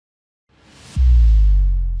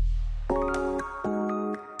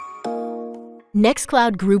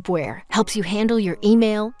Nextcloud Groupware helps you handle your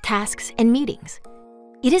email, tasks, and meetings.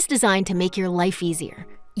 It is designed to make your life easier,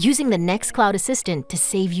 using the Nextcloud Assistant to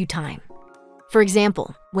save you time. For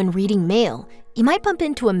example, when reading mail, you might bump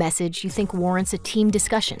into a message you think warrants a team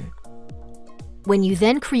discussion. When you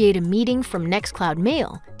then create a meeting from Nextcloud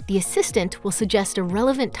Mail, the Assistant will suggest a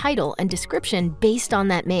relevant title and description based on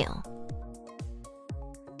that mail.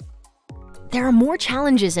 There are more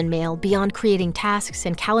challenges in Mail beyond creating tasks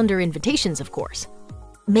and calendar invitations, of course.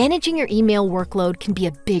 Managing your email workload can be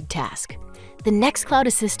a big task. The Nextcloud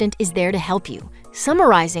Assistant is there to help you,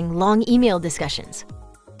 summarizing long email discussions.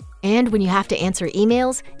 And when you have to answer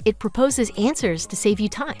emails, it proposes answers to save you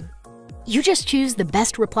time. You just choose the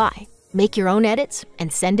best reply, make your own edits,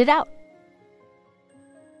 and send it out.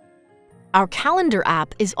 Our calendar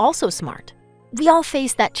app is also smart. We all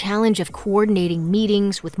face that challenge of coordinating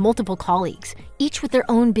meetings with multiple colleagues, each with their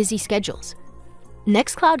own busy schedules.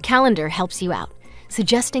 Nextcloud Calendar helps you out,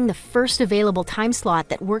 suggesting the first available time slot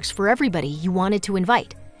that works for everybody you wanted to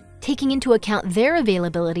invite, taking into account their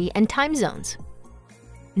availability and time zones.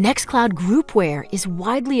 Nextcloud Groupware is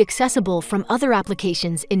widely accessible from other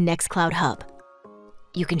applications in Nextcloud Hub.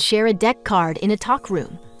 You can share a deck card in a talk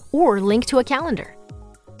room or link to a calendar.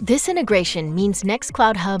 This integration means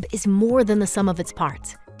Nextcloud Hub is more than the sum of its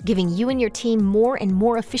parts, giving you and your team more and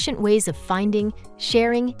more efficient ways of finding,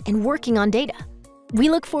 sharing, and working on data. We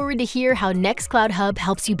look forward to hear how Nextcloud Hub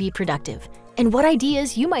helps you be productive and what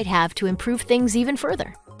ideas you might have to improve things even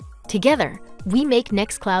further. Together, we make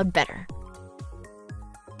Nextcloud better.